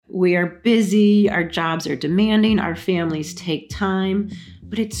We are busy, our jobs are demanding, our families take time,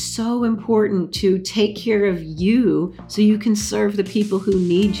 but it's so important to take care of you so you can serve the people who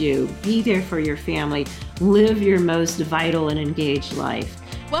need you, be there for your family, live your most vital and engaged life.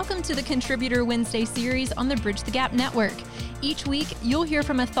 Welcome to the Contributor Wednesday series on the Bridge the Gap Network. Each week, you'll hear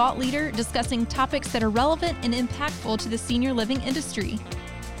from a thought leader discussing topics that are relevant and impactful to the senior living industry.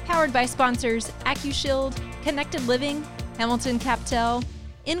 Powered by sponsors AccuShield, Connected Living, Hamilton Captel,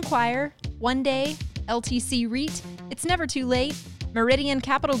 Inquire, One Day, LTC REIT, It's Never Too Late, Meridian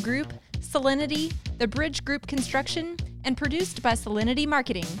Capital Group, Salinity, The Bridge Group Construction, and produced by Salinity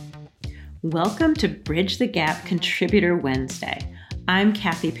Marketing. Welcome to Bridge the Gap Contributor Wednesday. I'm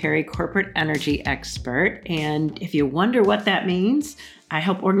Kathy Parry, Corporate Energy Expert, and if you wonder what that means, I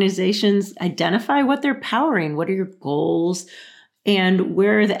help organizations identify what they're powering, what are your goals, and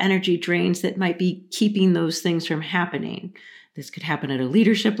where are the energy drains that might be keeping those things from happening. This could happen at a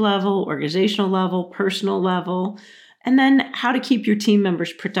leadership level, organizational level, personal level, and then how to keep your team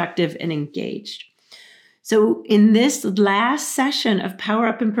members productive and engaged. So in this last session of Power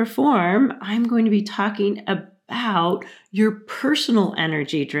Up and Perform, I'm going to be talking about your personal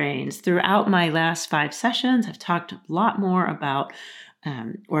energy drains. Throughout my last 5 sessions, I've talked a lot more about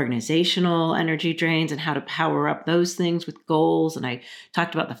organizational energy drains and how to power up those things with goals. And I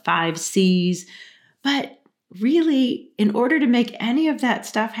talked about the 5 C's. But really, in order to make any of that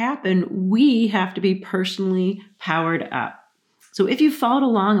stuff happen, we have to be personally powered up. So if you followed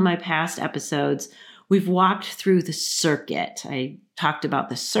along in my past episodes, we've walked through the circuit. I talked about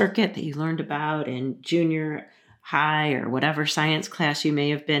the circuit that you learned about in junior high or whatever science class you may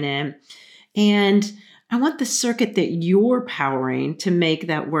have been in. And I want the circuit that you're powering to make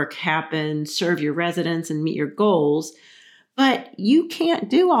that work happen, serve your residents, and meet your goals. But you can't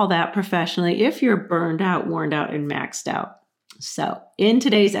do all that professionally if you're burned out, worn out, and maxed out. So in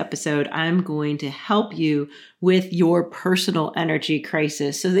today's episode, I'm going to help you with your personal energy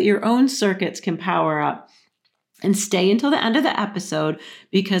crisis so that your own circuits can power up. And stay until the end of the episode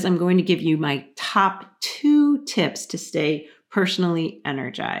because I'm going to give you my top 2 tips to stay personally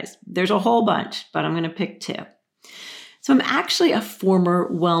energized. There's a whole bunch, but I'm going to pick 2. So I'm actually a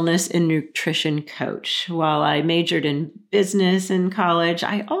former wellness and nutrition coach. While I majored in business in college,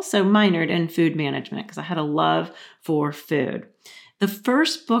 I also minored in food management because I had a love for food. The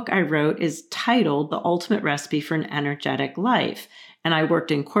first book I wrote is titled The Ultimate Recipe for an Energetic Life. And I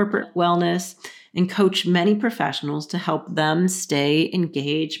worked in corporate wellness and coached many professionals to help them stay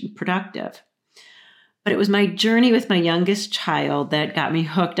engaged and productive. But it was my journey with my youngest child that got me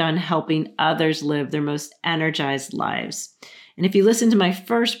hooked on helping others live their most energized lives. And if you listen to my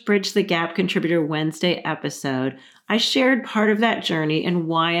first Bridge the Gap Contributor Wednesday episode, I shared part of that journey and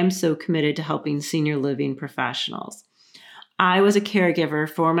why I'm so committed to helping senior living professionals. I was a caregiver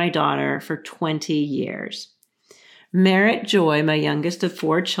for my daughter for 20 years. Merritt Joy, my youngest of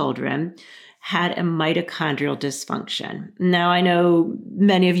 4 children, had a mitochondrial dysfunction. Now, I know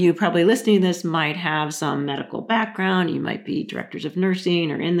many of you probably listening to this might have some medical background. You might be directors of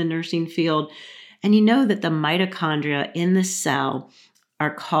nursing or in the nursing field. And you know that the mitochondria in the cell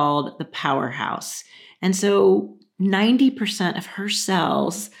are called the powerhouse. And so 90% of her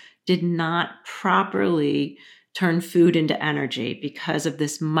cells did not properly turn food into energy because of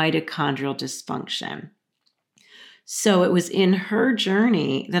this mitochondrial dysfunction. So it was in her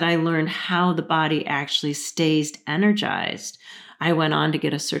journey that I learned how the body actually stays energized. I went on to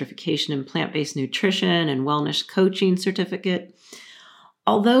get a certification in plant-based nutrition and wellness coaching certificate.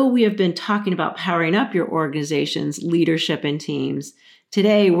 Although we have been talking about powering up your organization's leadership and teams,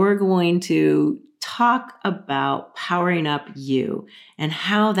 today we're going to talk about powering up you and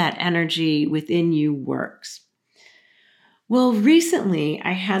how that energy within you works. Well, recently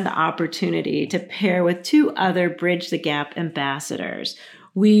I had the opportunity to pair with 2 other Bridge the Gap ambassadors.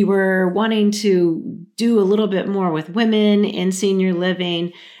 We were wanting to do a little bit more with women in senior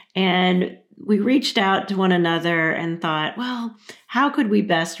living, and we reached out to one another and thought, well, how could we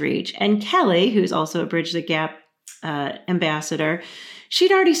best reach? And Kelly, who's also a Bridge the Gap ambassador,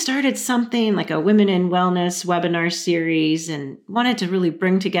 she'd already started something like a Women in Wellness webinar series and wanted to really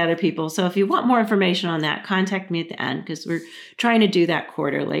bring together people. So if you want more information on that, contact me at the end because we're trying to do that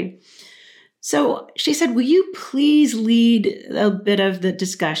quarterly. So she said, will you please lead a bit of the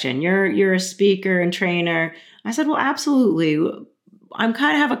discussion? You're a speaker and trainer. I said, well, absolutely. I'm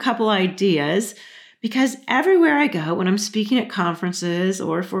kind of have a couple ideas because everywhere I go, when I'm speaking at conferences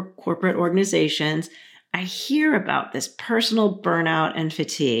or for corporate organizations, I hear about this personal burnout and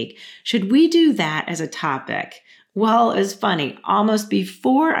fatigue. Should we do that as a topic? Well, it's funny. Almost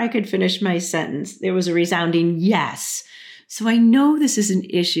before I could finish my sentence, there was a resounding yes. So I know this is an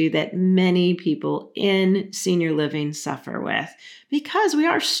issue that many people in senior living suffer with because we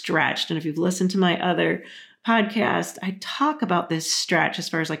are stretched. And if you've listened to my other podcast, I talk about this stretch as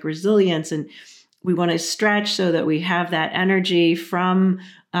far as like resilience, and we want to stretch so that we have that energy from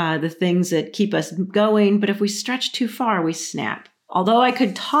the things that keep us going. But if we stretch too far, we snap. Although I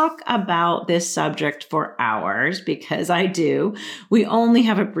could talk about this subject for hours, because I do, we only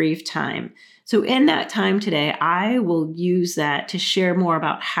have a brief time. So in that time today, I will use that to share more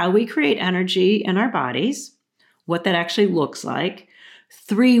about how we create energy in our bodies, what that actually looks like,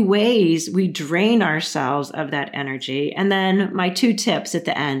 3 ways we drain ourselves of that energy, and then my 2 tips at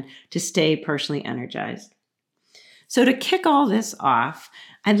the end to stay personally energized. So to kick all this off,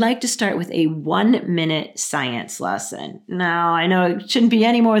 I'd like to start with a 1-minute science lesson. Now, I know it shouldn't be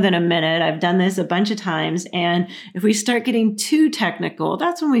any more than a minute. I've done this a bunch of times. And if we start getting too technical,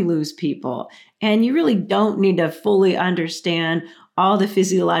 that's when we lose people. And you really don't need to fully understand all the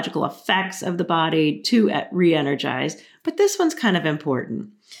physiological effects of the body to re-energize. But this one's kind of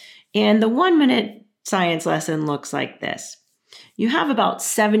important. And the 1-minute science lesson looks like this. You have about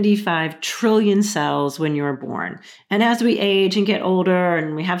 75 trillion cells when you're born. And as we age and get older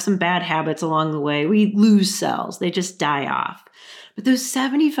and we have some bad habits along the way, we lose cells. They just die off. But those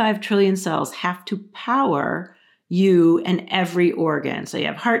 75 trillion cells have to power you and every organ. So you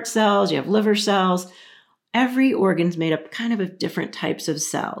have heart cells, you have liver cells. Every organ's made up kind of different types of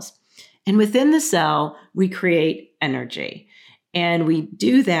cells. And within the cell, we create energy. And we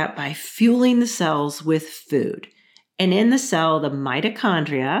do that by fueling the cells with food. And in the cell, the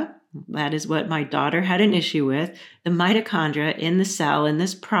mitochondria, that is what my daughter had an issue with, the mitochondria in the cell in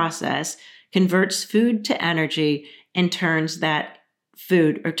this process converts food to energy and turns that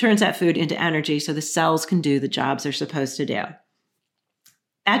food into energy so the cells can do the jobs they're supposed to do.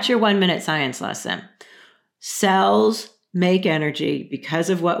 That's your 1-minute science lesson. Cells make energy because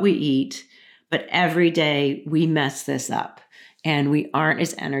of what we eat, but every day we mess this up and we aren't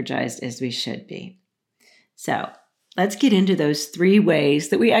as energized as we should be. So let's get into those 3 ways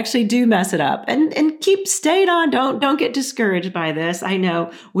that we actually do mess it up, and keep staying on. Don't get discouraged by this. I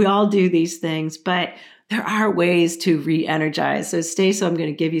know we all do these things, but there are ways to re-energize. So I'm going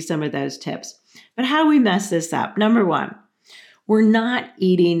to give you some of those tips. But how do we mess this up? Number 1, we're not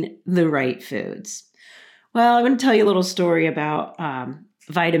eating the right foods. Well, I'm going to tell you a little story about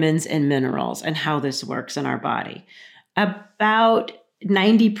vitamins and minerals and how this works in our body. About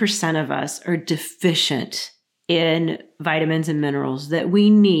 90% of us are deficient in vitamins and minerals that we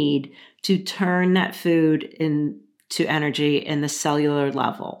need to turn that food into energy in the cellular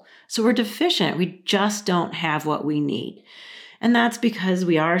level. So we're deficient. We just don't have what we need. And that's because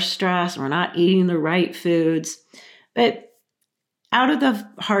we are stressed. We're not eating the right foods. But out of the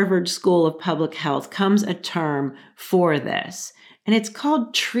Harvard School of Public Health comes a term for this, and it's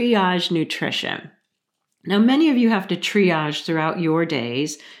called triage nutrition. Now, many of you have to triage throughout your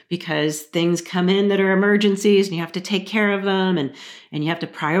days because things come in that are emergencies and you have to take care of them, and you have to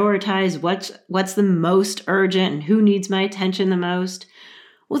prioritize what's the most urgent and who needs my attention the most.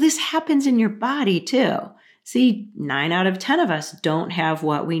 Well, this happens in your body too. See, 9 out of 10 of us don't have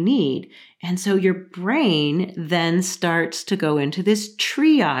what we need. And so your brain then starts to go into this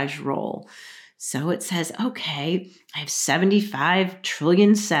triage role. So it says, okay, I have 75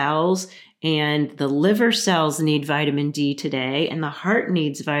 trillion cells, and the liver cells need vitamin D today, and the heart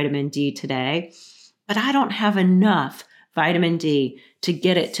needs vitamin D today, but I don't have enough vitamin D to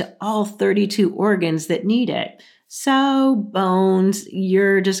get it to all 32 organs that need it. So bones,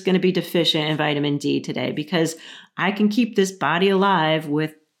 you're just going to be deficient in vitamin D today because I can keep this body alive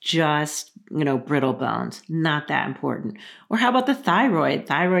with just, brittle bones. Not that important. Or how about the thyroid?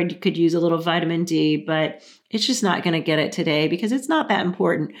 Thyroid could use a little vitamin D, but it's just not going to get it today because it's not that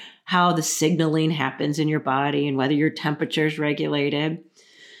important how the signaling happens in your body and whether your temperature is regulated.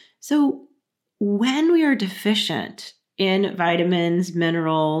 So when we are deficient in vitamins,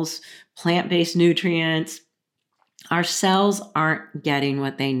 minerals, plant-based nutrients, our cells aren't getting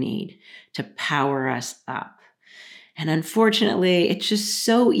what they need to power us up. And unfortunately, it's just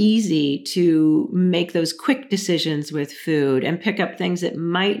so easy to make those quick decisions with food and pick up things that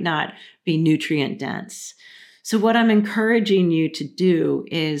might not be nutrient dense. So what I'm encouraging you to do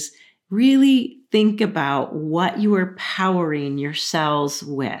is really think about what you are powering your cells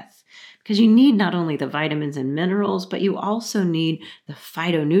with. Because you need not only the vitamins and minerals, but you also need the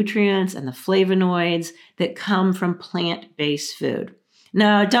phytonutrients and the flavonoids that come from plant-based food.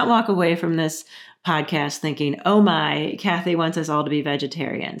 Now, don't walk away from this podcast thinking, oh my, Kathy wants us all to be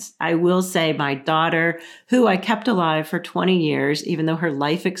vegetarians. I will say my daughter, who I kept alive for 20 years, even though her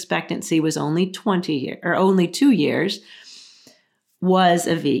life expectancy was only 2 years, was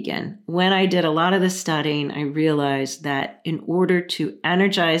a vegan. When I did a lot of the studying, I realized that in order to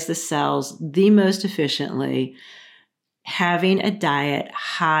energize the cells the most efficiently, having a diet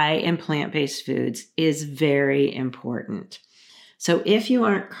high in plant-based foods is very important. So if you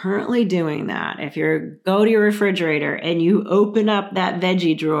aren't currently doing that, if you go to your refrigerator and you open up that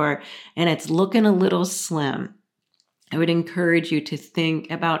veggie drawer and it's looking a little slim, I would encourage you to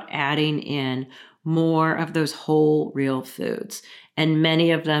think about adding in more of those whole real foods, and many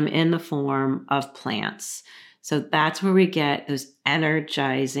of them in the form of plants. So that's where we get those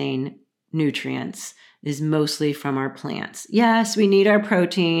energizing nutrients, is mostly from our plants. Yes, we need our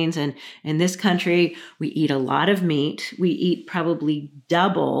proteins, and in this country, we eat a lot of meat. We eat probably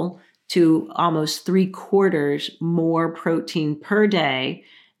double to almost 3/4 more protein per day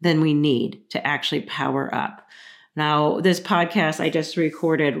than we need to actually power up. Now, this podcast I just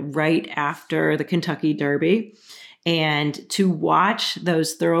recorded right after the Kentucky Derby, and to watch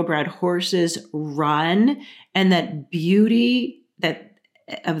those thoroughbred horses run and that beauty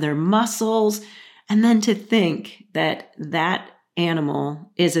of their muscles, and then to think that that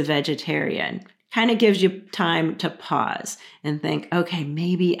animal is a vegetarian kind of gives you time to pause and think, okay,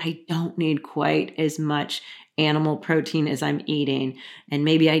 maybe I don't need quite as much animal protein as I'm eating. And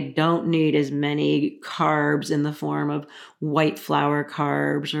maybe I don't need as many carbs in the form of white flour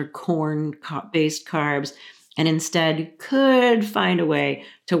carbs or corn-based carbs, and instead could find a way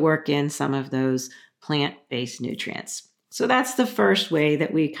to work in some of those plant-based nutrients. So that's the first way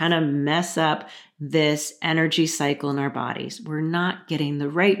that we kind of mess up this energy cycle in our bodies. We're not getting the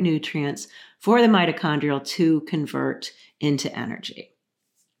right nutrients for the mitochondrial to convert into energy.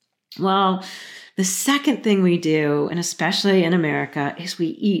 Well, the second thing we do, and especially in America, is we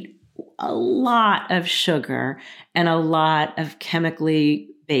eat a lot of sugar and a lot of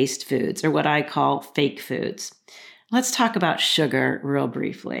chemically based foods, or what I call fake foods. Let's talk about sugar real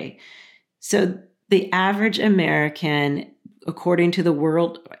briefly. So the average American, according to the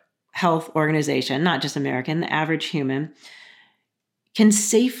World Health Organization, not just American, the average human, can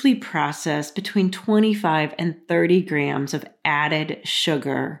safely process between 25 and 30 grams of added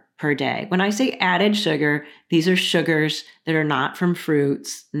sugar per day. When I say added sugar, these are sugars that are not from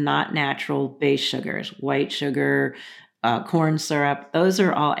fruits, not natural base sugars, white sugar, corn syrup. Those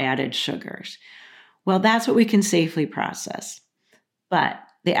are all added sugars. Well, that's what we can safely process. But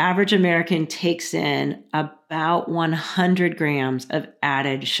the average American takes in about 100 grams of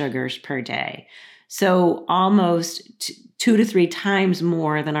added sugars per day. So almost 2 to 3 times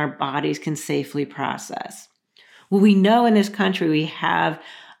more than our bodies can safely process. Well, we know in this country we have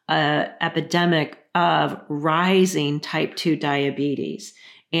an epidemic of rising type 2 diabetes.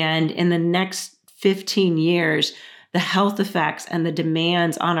 And in the next 15 years, the health effects and the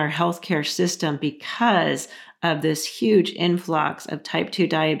demands on our healthcare system because of this huge influx of type 2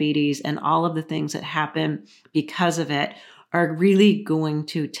 diabetes and all of the things that happen because of it are really going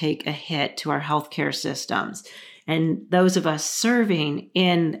to take a hit to our healthcare systems. And those of us serving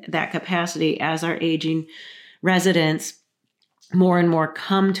in that capacity as our aging residents more and more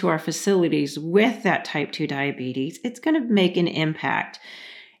come to our facilities with that type 2 diabetes, it's going to make an impact.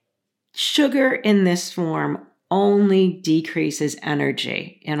 Sugar in this form only decreases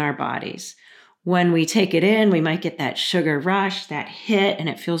energy in our bodies. When we take it in, we might get that sugar rush, that hit, and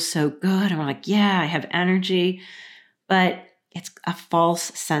it feels so good. And we're like, yeah, I have energy. But it's a false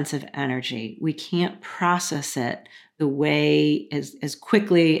sense of energy. We can't process it the way as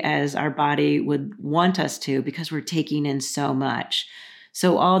quickly as our body would want us to because we're taking in so much.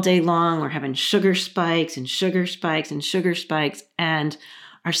 So all day long, we're having sugar spikes and sugar spikes and sugar spikes, and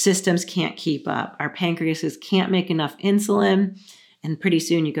our systems can't keep up. Our pancreases can't make enough insulin. And pretty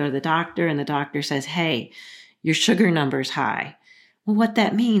soon you go to the doctor and the doctor says, hey, your sugar number's high. Well, what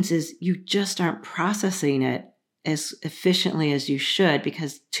that means is you just aren't processing it as efficiently as you should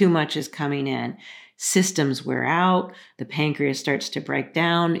because too much is coming in. Systems wear out. The pancreas starts to break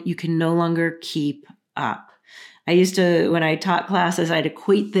down. You can no longer keep up. I used to, when I taught classes, I'd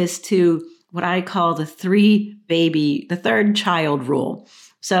equate this to what I call the third child rule.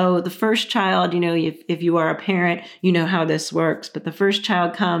 So the first child, if you are a parent, you know how this works, but the first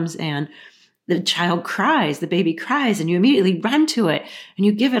child comes and the child cries, the baby cries, and you immediately run to it and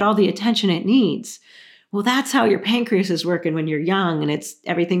you give it all the attention it needs. Well, that's how your pancreas is working when you're young and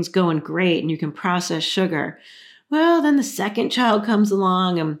everything's going great and you can process sugar. Well, then the second child comes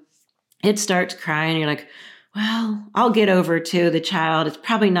along and it starts crying. And you're like, well, I'll get over to the child. It's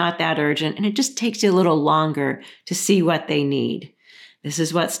probably not that urgent. And it just takes you a little longer to see what they need. This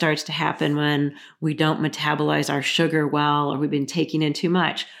is what starts to happen when we don't metabolize our sugar well or we've been taking in too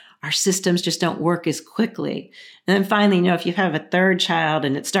much. our systems just don't work as quickly. And then finally, if you have a third child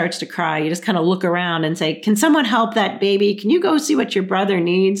and it starts to cry, you just kind of look around and say, can someone help that baby? Can you go see what your brother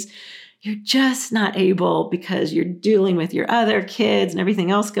needs? You're just not able because you're dealing with your other kids and everything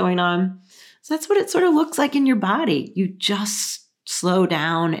else going on. So that's what it sort of looks like in your body. You just slow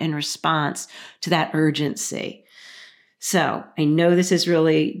down in response to that urgency. So I know this is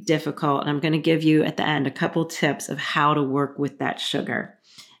really difficult, and I'm going to give you at the end a couple tips of how to work with that sugar.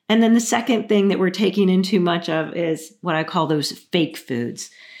 And then the second thing that we're taking in too much of is what I call those fake foods.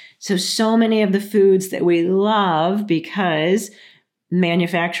 So many of the foods that we love because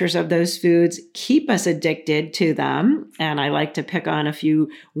manufacturers of those foods keep us addicted to them. And I like to pick on a few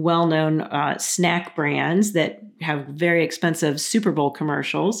well-known snack brands that have very expensive Super Bowl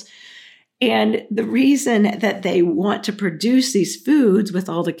commercials. And the reason that they want to produce these foods with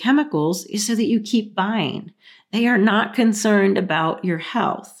all the chemicals is so that you keep buying. They are not concerned about your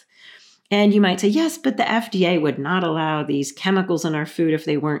health. And you might say, yes, but the FDA would not allow these chemicals in our food if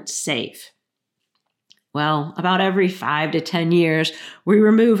they weren't safe. Well, about every 5 to 10 years, we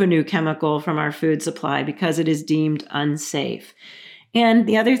remove a new chemical from our food supply because it is deemed unsafe. And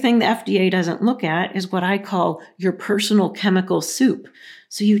the other thing the FDA doesn't look at is what I call your personal chemical soup.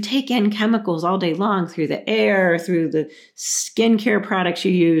 So you take in chemicals all day long through the air, through the skincare products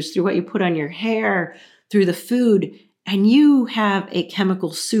you use, through what you put on your hair, through the food, and you have a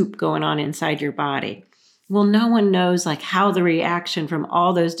chemical soup going on inside your body. Well, no one knows how the reaction from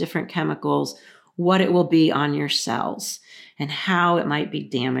all those different chemicals, what it will be on your cells and how it might be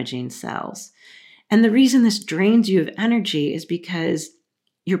damaging cells. And the reason this drains you of energy is because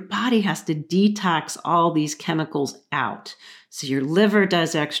your body has to detox all these chemicals out. So your liver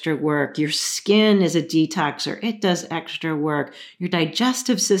does extra work. Your skin is a detoxer. It does extra work. Your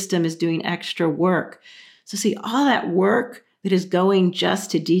digestive system is doing extra work. So see, all that work that is going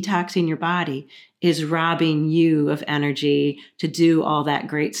just to detoxing your body is robbing you of energy to do all that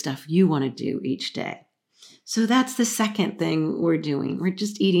great stuff you want to do each day. So that's the second thing we're doing. We're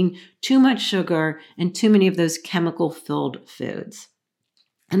just eating too much sugar and too many of those chemical-filled foods.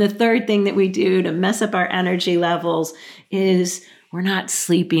 And the third thing that we do to mess up our energy levels is we're not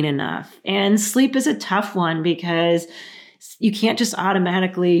sleeping enough. And sleep is a tough one because you can't just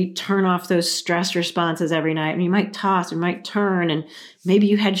automatically turn off those stress responses every night. And you might toss or might turn, and maybe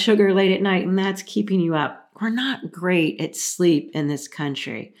you had sugar late at night and that's keeping you up. We're not great at sleep in this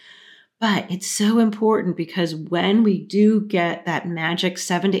country. But it's so important because when we do get that magic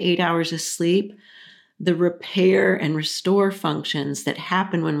 7 to 8 hours of sleep, the repair and restore functions that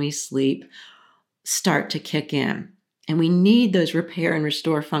happen when we sleep start to kick in. And we need those repair and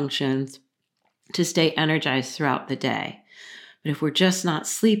restore functions to stay energized throughout the day. But if we're just not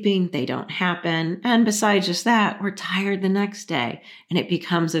sleeping, they don't happen. And besides just that, we're tired the next day, and it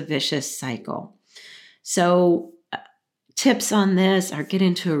becomes a vicious cycle. So tips on this are get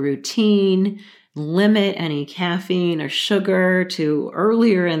into a routine, limit any caffeine or sugar to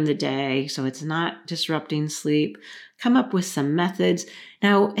earlier in the day so it's not disrupting sleep. Come up with some methods.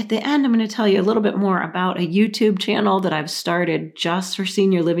 Now, at the end, I'm going to tell you a little bit more about a YouTube channel that I've started just for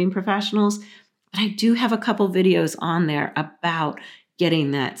senior living professionals. But I do have a couple videos on there about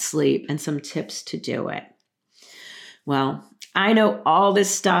getting that sleep and some tips to do it. Well, I know all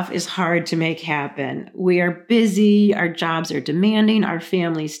this stuff is hard to make happen. We are busy, our jobs are demanding, our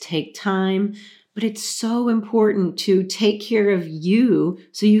families take time, but it's so important to take care of you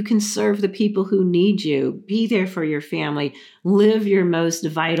so you can serve the people who need you, be there for your family, live your most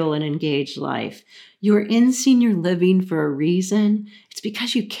vital and engaged life. You're in senior living for a reason. It's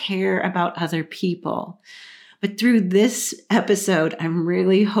because you care about other people. But through this episode, I'm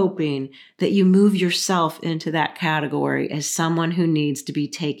really hoping that you move yourself into that category as someone who needs to be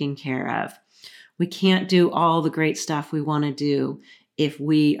taken care of. We can't do all the great stuff we want to do if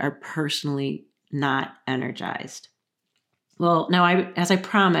we are personally not energized. Well, now, as I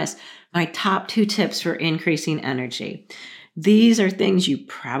promised, my top 2 tips for increasing energy. These are things you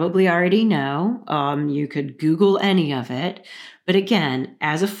probably already know. You could Google any of it. But again,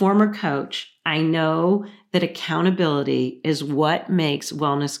 as a former coach, I know that accountability is what makes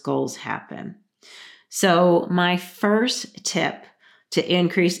wellness goals happen. So my first tip to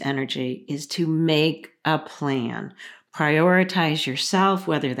increase energy is to make a plan. Prioritize yourself,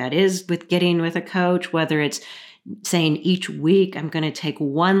 whether that is with getting with a coach, whether it's saying each week, I'm going to take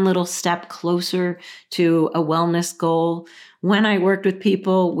one little step closer to a wellness goal. When I worked with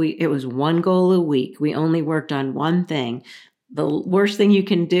people, it was one goal a week. We only worked on one thing. The worst thing you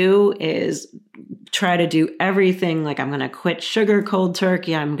can do is try to do everything like I'm going to quit sugar cold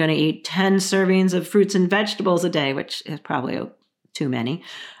turkey. I'm going to eat 10 servings of fruits and vegetables a day, which is probably too many.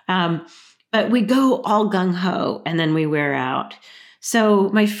 But we go all gung-ho and then we wear out. So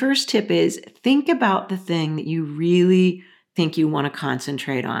my first tip is think about the thing that you really think you want to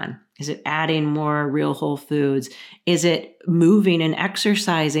concentrate on. Is it adding more real whole foods? Is it moving and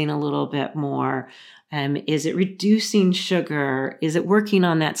exercising a little bit more? Is it reducing sugar? Is it working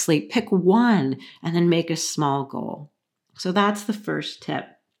on that sleep? Pick one and then make a small goal. So that's the first tip.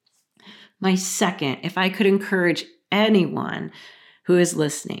 My second, if I could encourage anyone who is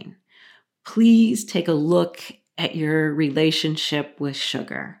listening, please take a look at your relationship with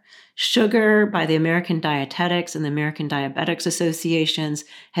sugar. Sugar by the American Dietetics and the American Diabetics Associations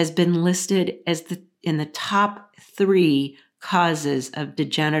has been listed as in the top 3 causes of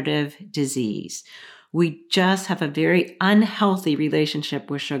degenerative disease. We just have a very unhealthy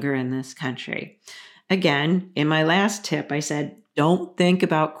relationship with sugar in this country. Again, in my last tip, I said, don't think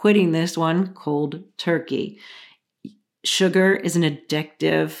about quitting this one cold turkey. Sugar is an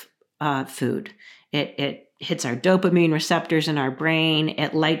addictive food. It hits our dopamine receptors in our brain.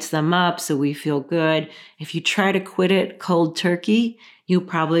 It lights them up so we feel good. If you try to quit it cold turkey, you'll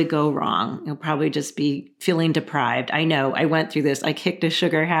probably go wrong. You'll probably just be feeling deprived. I know, I went through this. I kicked a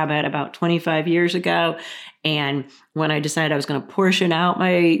sugar habit about 25 years ago. And when I decided I was going to portion out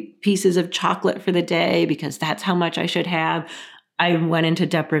my pieces of chocolate for the day because that's how much I should have, I went into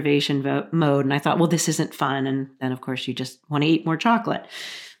deprivation mode and I thought, well, this isn't fun. And then, of course, you just want to eat more chocolate.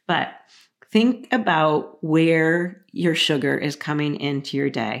 But think about where your sugar is coming into your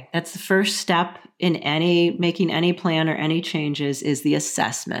day. That's the first step in making any plan or any changes is the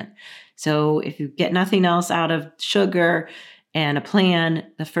assessment. So if you get nothing else out of sugar and a plan,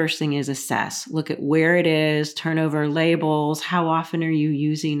 the first thing is assess. Look at where it is, turn over labels, how often are you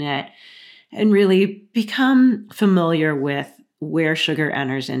using it, and really become familiar with where sugar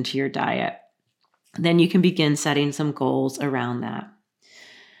enters into your diet. Then you can begin setting some goals around that.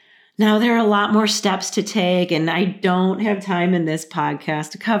 Now, there are a lot more steps to take, and I don't have time in this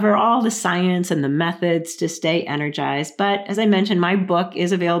podcast to cover all the science and the methods to stay energized. But as I mentioned, my book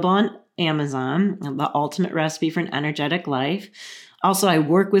is available on Amazon, The Ultimate Recipe for an Energetic Life. Also, I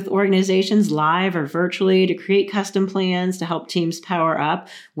work with organizations live or virtually to create custom plans to help teams power up,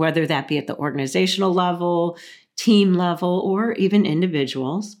 whether that be at the organizational level, team level, or even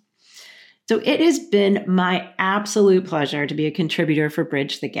individuals. So it has been my absolute pleasure to be a contributor for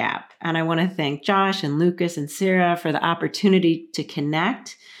Bridge the Gap. And I want to thank Josh and Lucas and Sarah for the opportunity to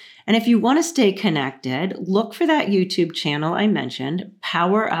connect. And if you want to stay connected, look for that YouTube channel I mentioned,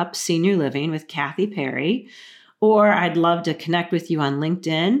 Power Up Senior Living with Kathy Parry. Or I'd love to connect with you on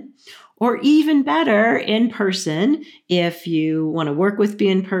LinkedIn. Or even better, in person. If you want to work with me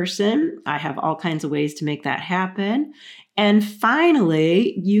in person, I have all kinds of ways to make that happen. And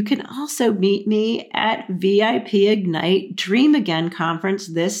finally, you can also meet me at VIP Ignite Dream Again conference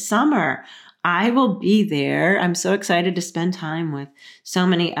this summer. I will be there. I'm so excited to spend time with so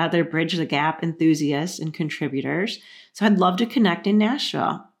many other Bridge the Gap enthusiasts and contributors. So I'd love to connect in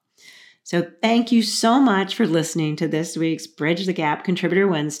Nashville. So thank you so much for listening to this week's Bridge the Gap Contributor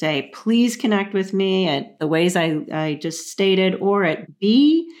Wednesday. Please connect with me at the ways I just stated or at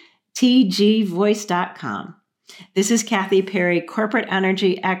btgvoice.com. This is Kathy Parry, corporate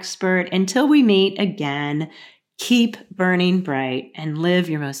energy expert. Until we meet again, keep burning bright and live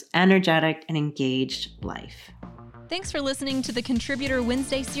your most energetic and engaged life. Thanks for listening to the Contributor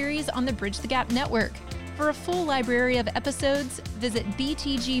Wednesday series on the Bridge the Gap Network. For a full library of episodes, visit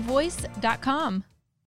btgvoice.com.